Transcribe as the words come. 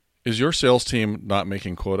Is your sales team not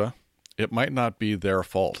making quota? It might not be their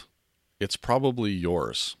fault. It's probably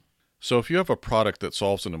yours. So if you have a product that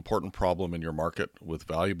solves an important problem in your market with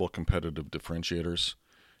valuable competitive differentiators,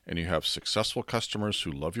 and you have successful customers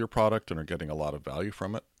who love your product and are getting a lot of value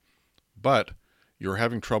from it, but you're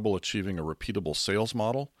having trouble achieving a repeatable sales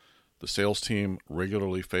model, the sales team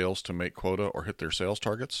regularly fails to make quota or hit their sales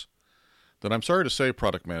targets, then I'm sorry to say,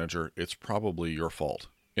 product manager, it's probably your fault.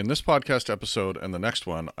 In this podcast episode and the next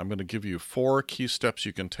one, I'm going to give you 4 key steps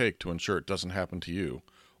you can take to ensure it doesn't happen to you,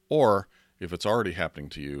 or if it's already happening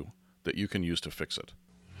to you, that you can use to fix it.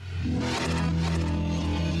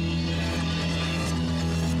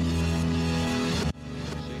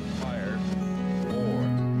 Fire.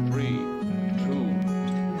 4, 3, 2,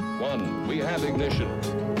 1. We have ignition.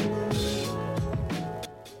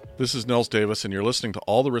 This is Nels Davis, and you're listening to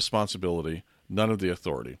All the Responsibility, None of the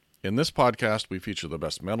Authority. In this podcast, we feature the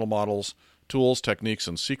best mental models, tools, techniques,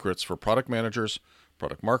 and secrets for product managers,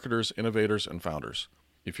 product marketers, innovators, and founders.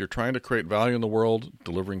 If you're trying to create value in the world,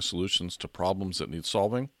 delivering solutions to problems that need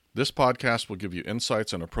solving, this podcast will give you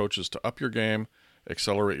insights and approaches to up your game,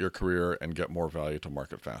 accelerate your career, and get more value to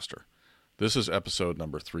market faster. This is episode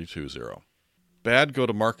number 320. Bad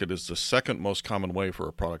go-to-market is the second most common way for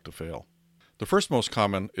a product to fail. The first most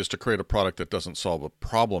common is to create a product that doesn't solve a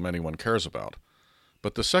problem anyone cares about.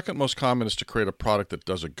 But the second most common is to create a product that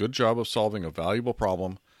does a good job of solving a valuable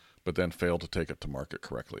problem, but then fail to take it to market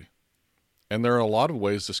correctly. And there are a lot of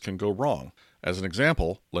ways this can go wrong. As an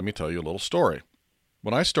example, let me tell you a little story.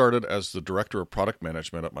 When I started as the director of product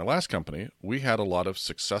management at my last company, we had a lot of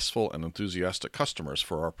successful and enthusiastic customers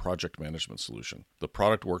for our project management solution. The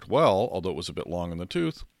product worked well, although it was a bit long in the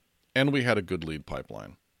tooth, and we had a good lead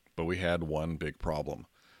pipeline. But we had one big problem.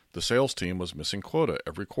 The sales team was missing quota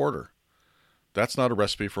every quarter. That's not a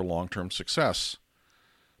recipe for long-term success.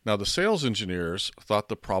 Now, the sales engineers thought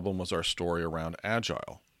the problem was our story around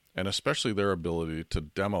Agile, and especially their ability to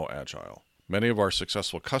demo Agile. Many of our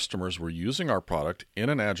successful customers were using our product in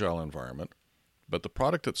an Agile environment, but the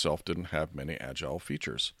product itself didn't have many Agile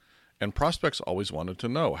features. And prospects always wanted to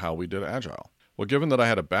know how we did Agile. Well, given that I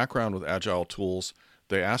had a background with Agile tools,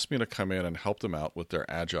 they asked me to come in and help them out with their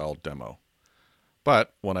Agile demo.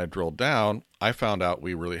 But when I drilled down, I found out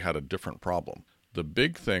we really had a different problem. The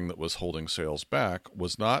big thing that was holding sales back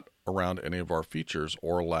was not around any of our features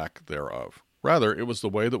or lack thereof. Rather, it was the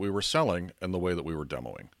way that we were selling and the way that we were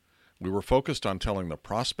demoing. We were focused on telling the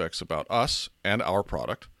prospects about us and our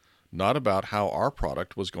product, not about how our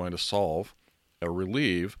product was going to solve or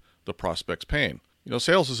relieve the prospect's pain.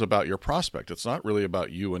 Sales is about your prospect. It's not really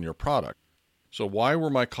about you and your product. So why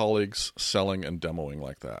were my colleagues selling and demoing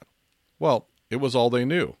like that? Well, it was all they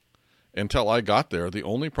knew. Until I got there, the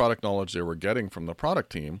only product knowledge they were getting from the product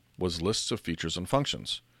team was lists of features and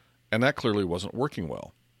functions. And that clearly wasn't working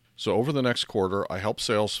well. So over the next quarter, I helped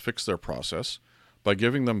sales fix their process by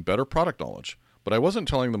giving them better product knowledge. But I wasn't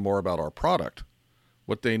telling them more about our product.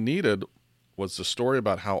 What they needed was the story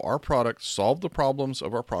about how our product solved the problems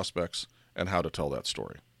of our prospects and how to tell that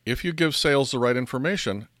story. If you give sales the right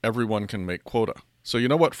information, everyone can make quota. So you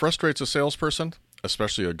know what frustrates a salesperson,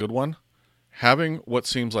 especially a good one? Having what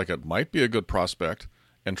seems like it might be a good prospect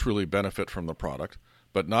and truly benefit from the product,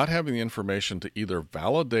 but not having the information to either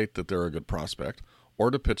validate that they're a good prospect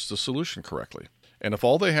or to pitch the solution correctly. And if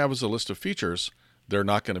all they have is a list of features, they're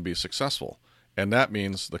not going to be successful. And that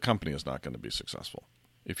means the company is not going to be successful.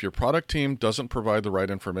 If your product team doesn't provide the right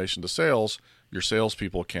information to sales, your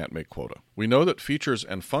salespeople can't make quota. We know that features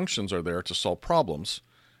and functions are there to solve problems,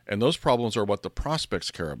 and those problems are what the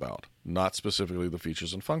prospects care about, not specifically the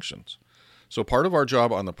features and functions. So part of our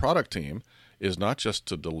job on the product team is not just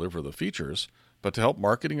to deliver the features, but to help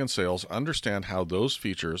marketing and sales understand how those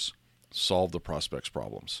features solve the prospect's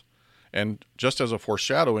problems. And just as a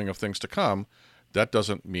foreshadowing of things to come, that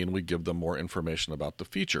doesn't mean we give them more information about the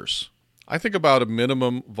features. I think about a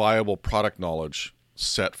minimum viable product knowledge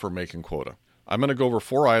set for making quota. I'm going to go over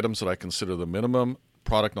 4 items that I consider the minimum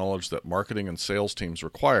product knowledge that marketing and sales teams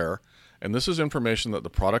require, and this is information that the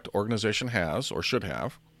product organization has or should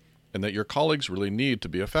have, and that your colleagues really need to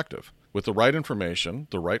be effective. With the right information,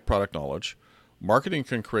 the right product knowledge, marketing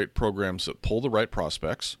can create programs that pull the right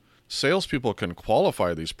prospects, salespeople can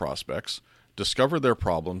qualify these prospects, discover their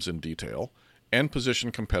problems in detail, and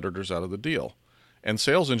position competitors out of the deal. And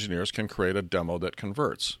sales engineers can create a demo that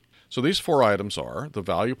converts. So these 4 items are the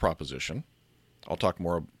value proposition. I'll talk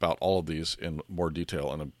more about all of these in more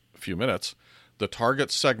detail in a few minutes. The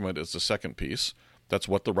target segment is the second piece. That's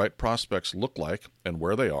what the right prospects look like and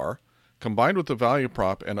where they are. Combined with the value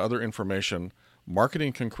prop and other information,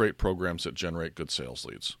 marketing can create programs that generate good sales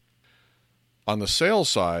leads. On the sales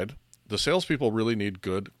side, The salespeople really need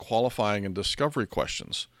good qualifying and discovery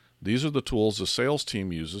questions. These are the tools the sales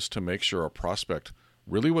team uses to make sure a prospect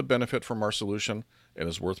really would benefit from our solution and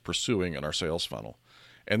is worth pursuing in our sales funnel.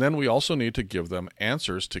 And then we also need to give them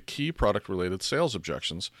answers to key product-related sales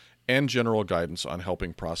objections and general guidance on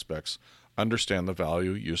helping prospects understand the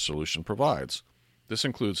value your solution provides. This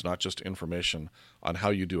includes not just information on how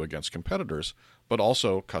you do against competitors, but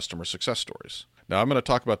also customer success stories. Now, I'm going to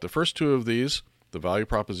talk about the first two of these, the value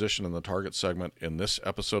proposition and the target segment, in this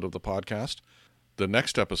episode of the podcast. The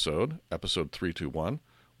next episode, episode 321,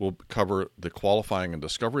 will cover the qualifying and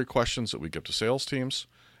discovery questions that we give to sales teams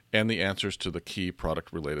and the answers to the key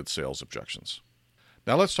product-related sales objections.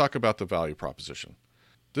 Now let's talk about the value proposition.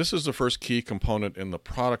 This is the first key component in the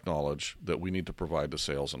product knowledge that we need to provide to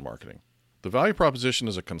sales and marketing. The value proposition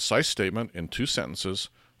is a concise statement in 2 sentences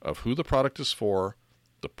of who the product is for,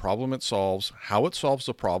 the problem it solves, how it solves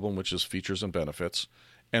the problem, which is features and benefits,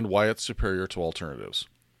 and why it's superior to alternatives,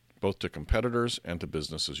 both to competitors and to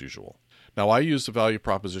business as usual. Now, I use the value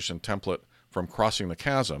proposition template from Crossing the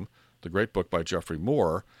Chasm, the great book by Jeffrey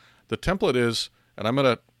Moore. The template is, and I'm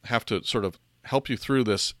going to have to sort of help you through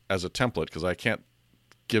this as a template because I can't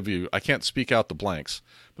speak out the blanks,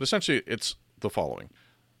 but essentially it's the following.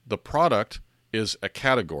 The product is a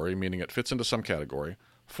category, meaning it fits into some category,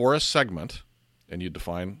 for a segment, and you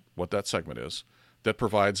define what that segment is, that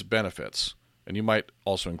provides benefits, and you might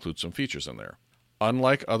also include some features in there.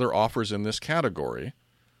 Unlike other offers in this category,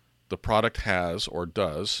 the product has or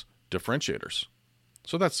does differentiators.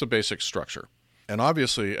 So that's the basic structure. And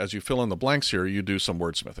obviously, as you fill in the blanks here, you do some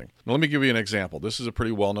wordsmithing. Now, let me give you an example. This is a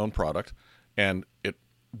pretty well-known product, and it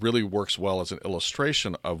really works well as an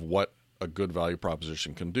illustration of what a good value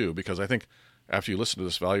proposition can do, because I think after you listen to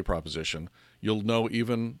this value proposition, you'll know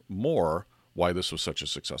even more why this was such a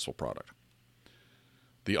successful product.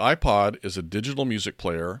 The iPod is a digital music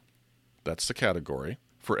player, that's the category,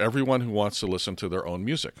 for everyone who wants to listen to their own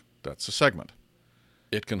music. That's the segment.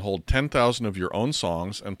 It can hold 10,000 of your own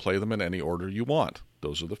songs and play them in any order you want.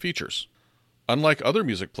 Those are the features. Unlike other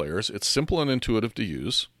music players, it's simple and intuitive to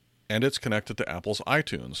use, and it's connected to Apple's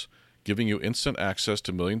iTunes, giving you instant access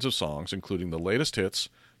to millions of songs, including the latest hits,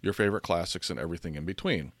 your favorite classics, and everything in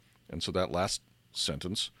between. And so that last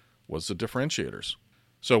sentence was the differentiators.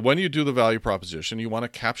 So when you do the value proposition, you want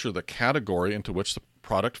to capture the category into which the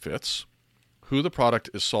product fits, who the product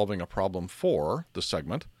is solving a problem for, the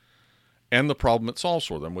segment, and the problem it solves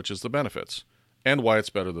for them, which is the benefits, and why it's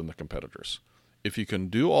better than the competitors. If you can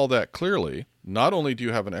do all that clearly, not only do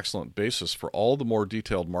you have an excellent basis for all the more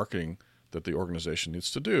detailed marketing that the organization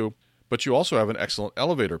needs to do, but you also have an excellent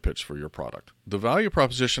elevator pitch for your product. The value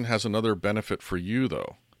proposition has another benefit for you,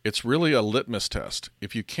 though. It's really a litmus test.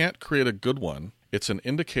 If you can't create a good one, it's an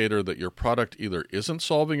indicator that your product either isn't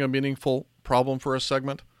solving a meaningful problem for a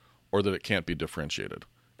segment or that it can't be differentiated.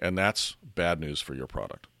 And that's bad news for your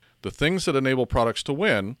product. The things that enable products to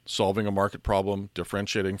win, solving a market problem,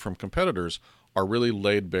 differentiating from competitors, are really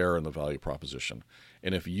laid bare in the value proposition.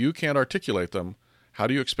 And if you can't articulate them, how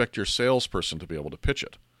do you expect your salesperson to be able to pitch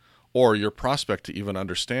it? Or your prospect to even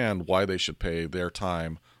understand why they should pay their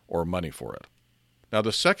time or money for it? Now,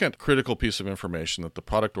 the second critical piece of information that the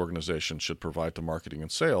product organization should provide to marketing and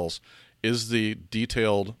sales is the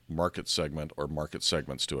detailed market segment or market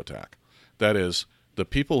segments to attack. That is, the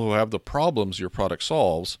people who have the problems your product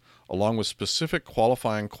solves, along with specific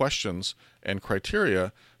qualifying questions and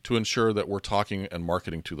criteria to ensure that we're talking and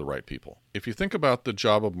marketing to the right people. If you think about the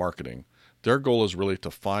job of marketing, their goal is really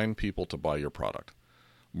to find people to buy your product.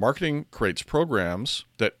 Marketing creates programs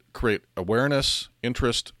that create awareness,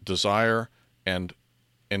 interest, desire, and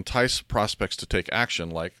entice prospects to take action,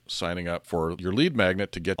 like signing up for your lead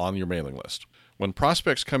magnet to get on your mailing list. When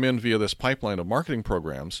prospects come in via this pipeline of marketing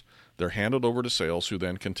programs, they're handed over to sales, who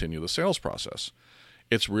then continue the sales process.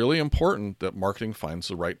 It's really important that marketing finds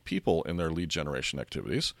the right people in their lead generation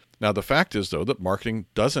activities. Now, the fact is, though, that marketing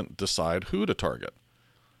doesn't decide who to target.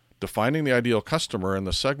 Defining the ideal customer in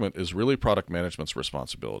the segment is really product management's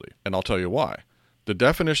responsibility, and I'll tell you why. The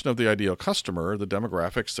definition of the ideal customer, the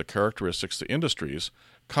demographics, the characteristics, the industries,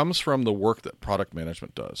 comes from the work that product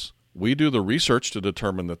management does. We do the research to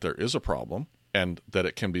determine that there is a problem and that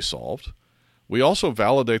it can be solved. We also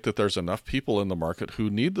validate that there's enough people in the market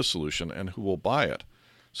who need the solution and who will buy it.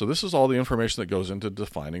 So this is all the information that goes into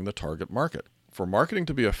defining the target market. For marketing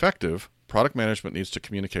to be effective, product management needs to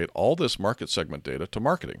communicate all this market segment data to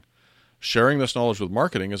marketing. Sharing this knowledge with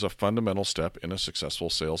marketing is a fundamental step in a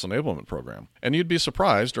successful sales enablement program. And you'd be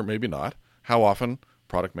surprised, or maybe not, how often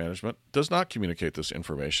product management does not communicate this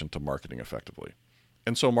information to marketing effectively.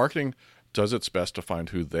 And so marketing does its best to find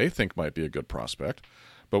who they think might be a good prospect,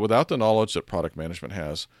 but without the knowledge that product management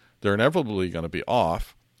has, they're inevitably going to be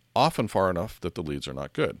off, often far enough that the leads are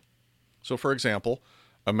not good. So for example,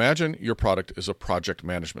 imagine your product is a project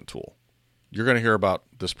management tool. You're going to hear about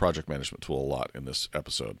this project management tool a lot in this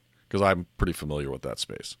episode because I'm pretty familiar with that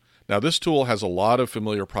space. Now, this tool has a lot of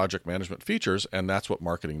familiar project management features, and that's what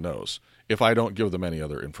marketing knows, if I don't give them any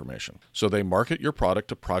other information. So they market your product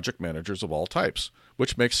to project managers of all types,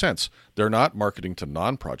 which makes sense. They're not marketing to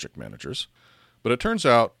non-project managers. But it turns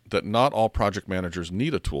out that not all project managers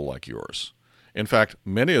need a tool like yours. In fact,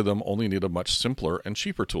 many of them only need a much simpler and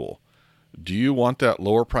cheaper tool. Do you want that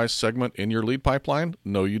lower price segment in your lead pipeline?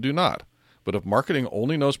 No, you do not. But if marketing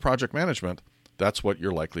only knows project management, that's what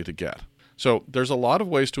you're likely to get. So there's a lot of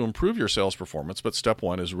ways to improve your sales performance, but step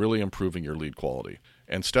one is really improving your lead quality.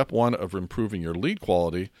 And step one of improving your lead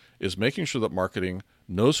quality is making sure that marketing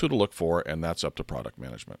knows who to look for, and that's up to product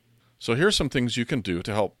management. So here's some things you can do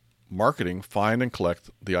to help marketing find and collect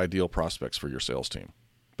the ideal prospects for your sales team.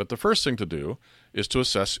 But the first thing to do is to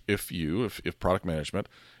assess if product management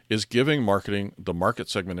is giving marketing the market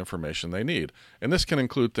segment information they need. And this can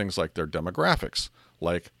include things like their demographics,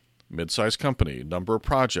 like mid-sized company, number of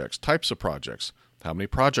projects, types of projects, how many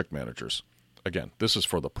project managers. Again, this is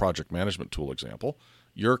for the project management tool example.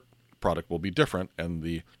 Your product will be different and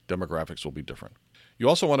the demographics will be different. You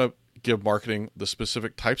also want to give marketing the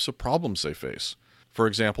specific types of problems they face. For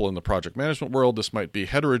example, in the project management world, this might be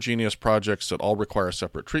heterogeneous projects that all require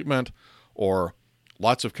separate treatment, or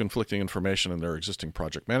lots of conflicting information in their existing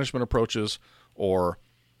project management approaches, or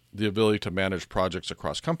the ability to manage projects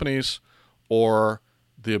across companies, or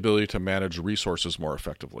the ability to manage resources more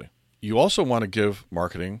effectively. You also want to give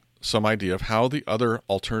marketing some idea of how the other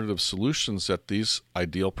alternative solutions that these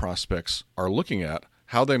ideal prospects are looking at,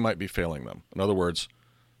 how they might be failing them. In other words,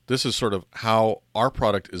 this is sort of how our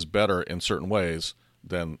product is better in certain ways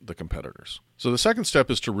than the competitors. So the second step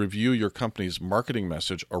is to review your company's marketing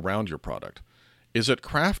message around your product. Is it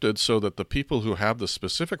crafted so that the people who have the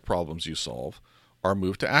specific problems you solve are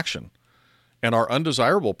moved to action? And are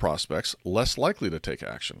undesirable prospects less likely to take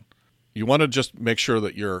action? You want to just make sure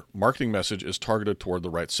that your marketing message is targeted toward the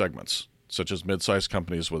right segments, such as mid-sized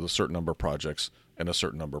companies with a certain number of projects and a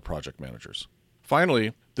certain number of project managers.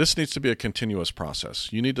 Finally, this needs to be a continuous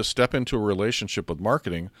process. You need to step into a relationship with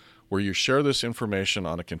marketing where you share this information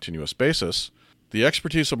on a continuous basis. The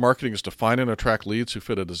expertise of marketing is to find and attract leads who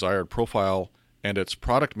fit a desired profile, and it's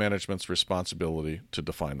product management's responsibility to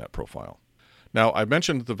define that profile. Now, I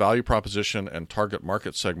mentioned the value proposition and target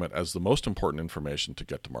market segment as the most important information to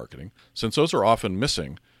get to marketing, since those are often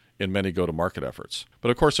missing in many go-to-market efforts.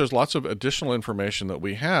 But of course, there's lots of additional information that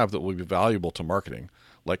we have that will be valuable to marketing,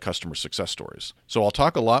 like customer success stories. So I'll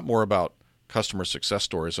talk a lot more about customer success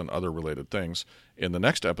stories and other related things in the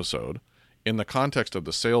next episode in the context of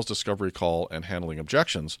the sales discovery call and handling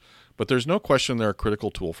objections, but there's no question they're a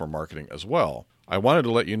critical tool for marketing as well. I wanted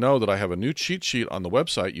to let you know that I have a new cheat sheet on the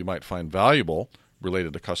website you might find valuable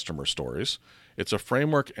related to customer stories. It's a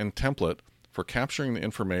framework and template for capturing the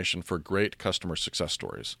information for great customer success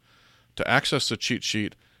stories. To access the cheat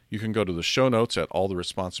sheet, you can go to the show notes at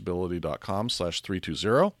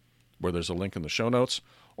alltheresponsibility.com/320, where there's a link in the show notes,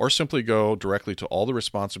 or simply go directly to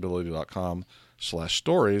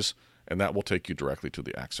alltheresponsibility.com/stories, and that will take you directly to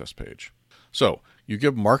the access page. So you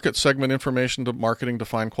give market segment information to marketing to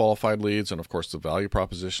find qualified leads, and of course the value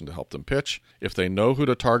proposition to help them pitch. If they know who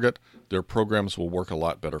to target, their programs will work a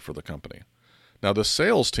lot better for the company. Now the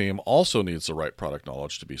sales team also needs the right product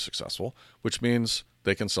knowledge to be successful, which means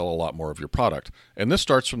they can sell a lot more of your product. And this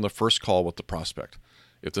starts from the first call with the prospect.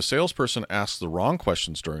 If the salesperson asks the wrong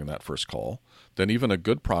questions during that first call, then even a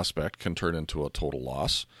good prospect can turn into a total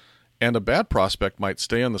loss. And a bad prospect might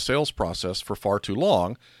stay in the sales process for far too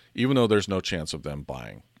long, even though there's no chance of them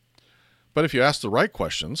buying. But if you ask the right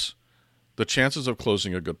questions, the chances of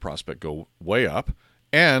closing a good prospect go way up,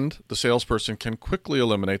 and the salesperson can quickly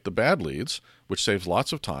eliminate the bad leads, which saves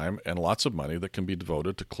lots of time and lots of money that can be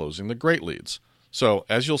devoted to closing the great leads. So,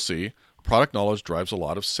 as you'll see, product knowledge drives a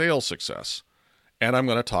lot of sales success. And I'm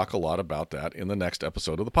going to talk a lot about that in the next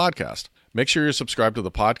episode of the podcast. Make sure you're subscribed to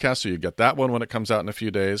the podcast so you get that one when it comes out in a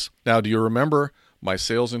few days. Now, do you remember my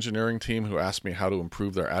sales engineering team who asked me how to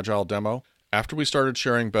improve their Agile demo? After we started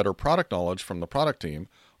sharing better product knowledge from the product team,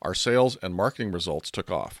 our sales and marketing results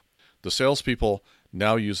took off. The salespeople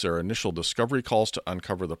now use their initial discovery calls to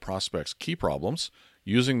uncover the prospect's key problems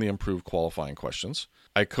using the improved qualifying questions.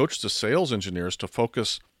 I coached the sales engineers to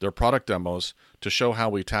focus their product demos to show how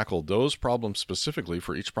we tackled those problems specifically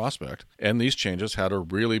for each prospect, and these changes had a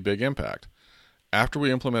really big impact. After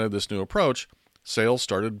we implemented this new approach, sales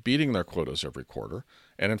started beating their quotas every quarter,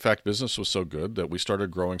 and in fact, business was so good that we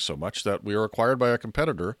started growing so much that we were acquired by a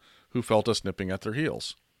competitor who felt us nipping at their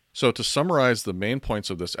heels. So to summarize the main points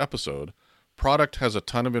of this episode, product has a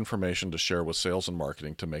ton of information to share with sales and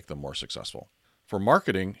marketing to make them more successful. For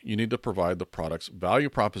marketing, you need to provide the product's value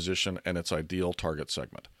proposition and its ideal target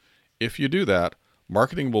segment. If you do that,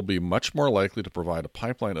 marketing will be much more likely to provide a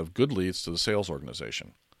pipeline of good leads to the sales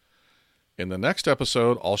organization. In the next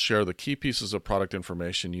episode, I'll share the key pieces of product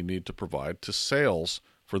information you need to provide to sales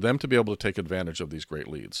for them to be able to take advantage of these great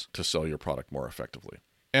leads to sell your product more effectively.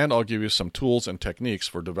 And I'll give you some tools and techniques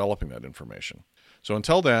for developing that information. So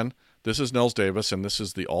until then, this is Nels Davis, and this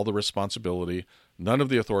is the All the Responsibility, None of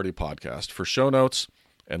the Authority podcast. For show notes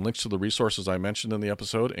and links to the resources I mentioned in the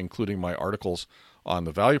episode, including my articles on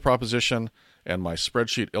the value proposition and my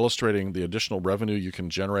spreadsheet illustrating the additional revenue you can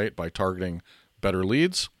generate by targeting better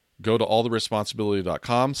leads, go to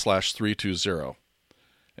alltheresponsibility.com/320.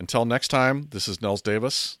 Until next time, this is Nels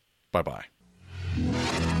Davis. Bye-bye.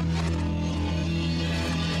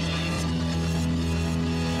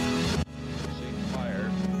 Fire.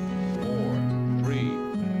 4, 3,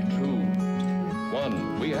 2,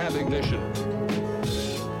 1. We have ignition.